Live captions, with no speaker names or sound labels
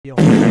deal.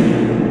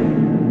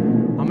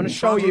 I'm gonna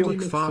show you.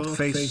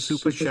 McFartface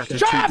super chat.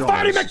 Shut up,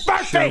 Farty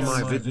McFartface! Show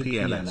my vid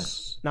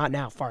PLS. Not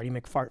now, Farty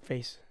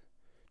McFartface.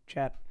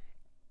 Chat.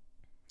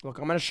 Look,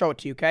 I'm gonna show it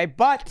to you, okay?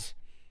 But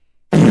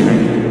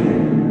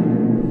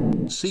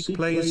Seek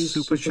plays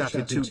super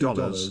chatted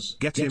 $2.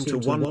 Get him to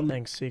one.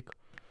 thanks, Seek.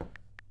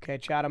 Okay,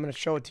 chat, I'm gonna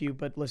show it to you,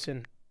 but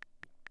listen.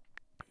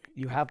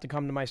 You have to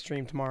come to my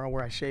stream tomorrow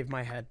where I shave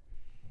my head.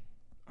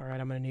 Alright,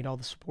 I'm gonna need all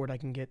the support I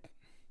can get.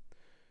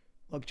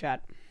 Look,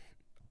 chat.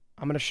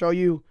 I'm gonna show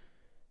you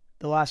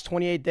the last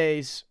 28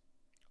 days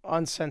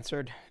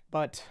uncensored,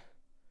 but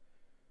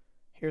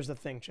here's the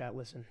thing, chat,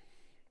 listen.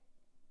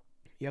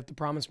 You have to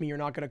promise me you're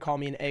not gonna call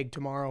me an egg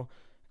tomorrow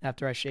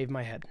after I shave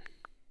my head.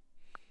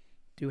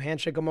 Do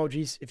handshake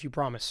emojis if you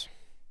promise.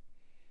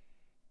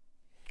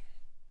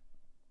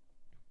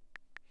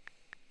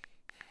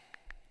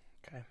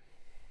 Okay.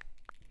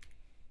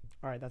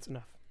 Alright, that's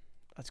enough.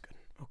 That's good.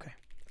 Okay.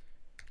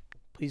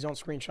 Please don't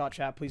screenshot,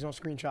 chat. Please don't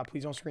screenshot.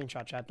 Please don't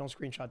screenshot, chat. Don't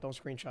screenshot. Don't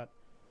screenshot.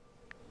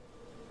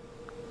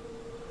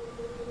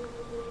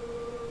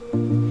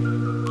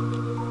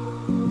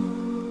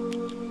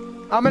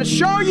 I'm gonna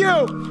show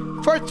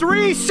you for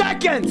 3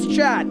 seconds,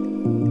 chat.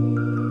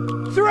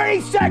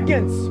 3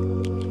 seconds.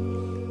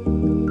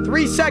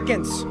 3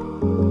 seconds.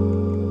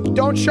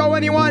 Don't show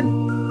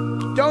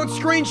anyone. Don't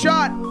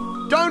screenshot.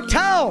 Don't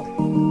tell.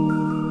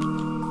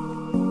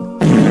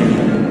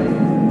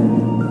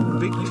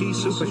 Big T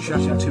super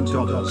chatted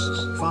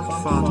 $2. Fart,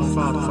 fart, fart,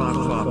 fart,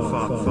 fart,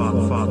 fart, fart,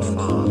 fart,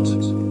 fart.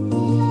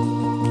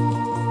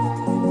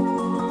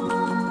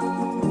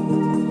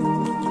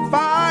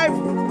 5.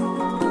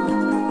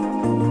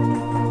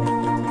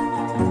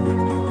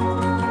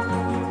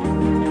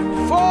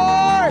 4.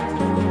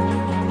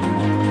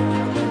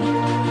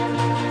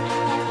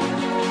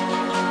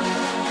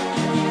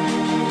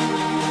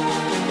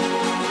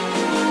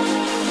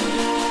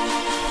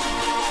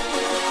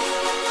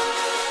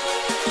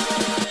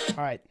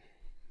 All right.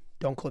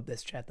 Don't clip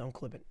this, chat. Don't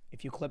clip it.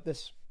 If you clip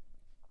this,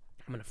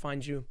 I'm going to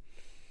find you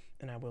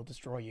and I will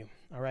destroy you.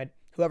 All right.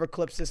 Whoever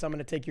clips this, I'm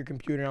going to take your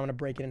computer and I'm going to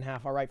break it in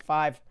half. All right.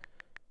 5,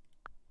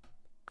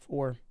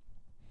 4,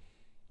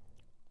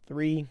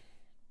 3,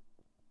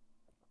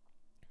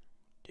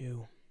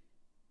 2,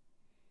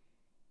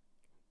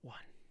 1.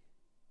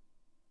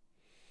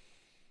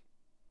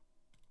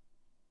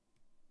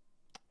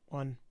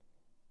 1,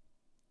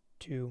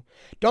 2.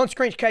 Don't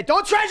screenshot it.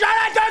 Don't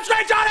screenshot it. Don't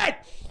screenshot it.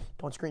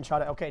 Don't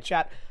screenshot it. Okay,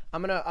 chat.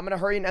 I'm gonna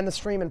hurry and end the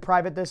stream and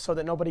private this so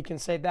that nobody can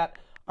save that.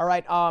 All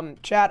right,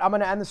 chat. I'm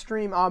gonna end the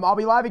stream. I'll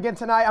be live again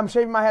tonight. I'm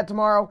shaving my head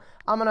tomorrow.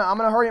 I'm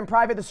gonna hurry and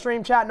private the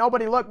stream, chat.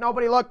 Nobody look.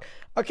 Nobody look.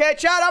 Okay,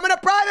 chat. I'm gonna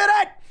private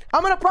it.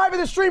 I'm gonna private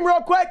the stream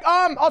real quick.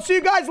 I'll see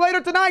you guys later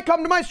tonight.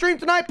 Come to my stream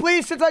tonight,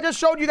 please. Since I just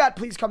showed you that,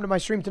 please come to my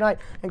stream tonight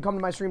and come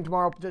to my stream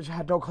tomorrow. Just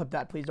don't clip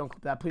that. Please don't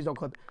clip that. Please don't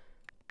clip.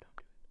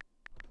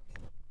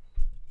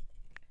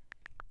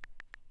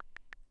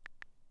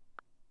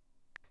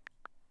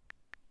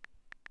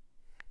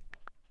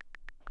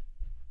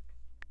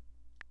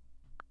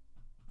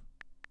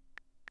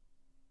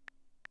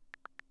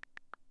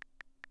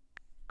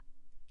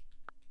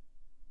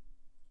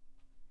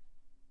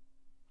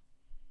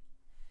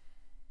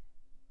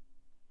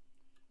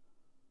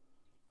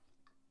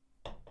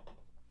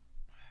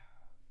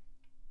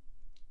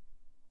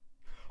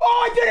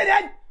 Oh, I did it,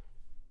 Ed!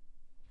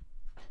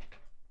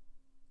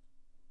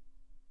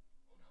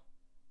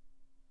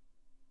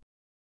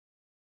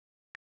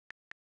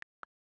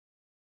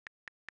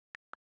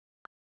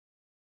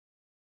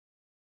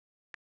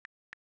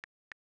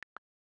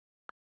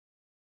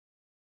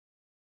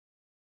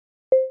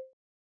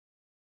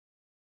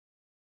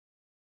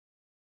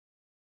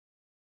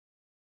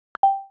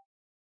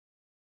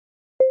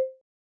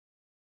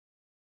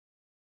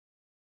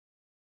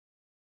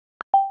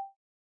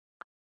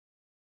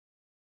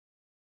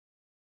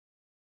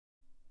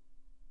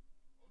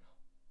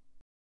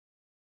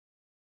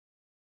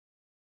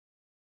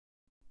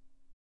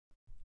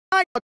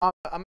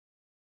 I'm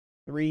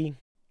 3,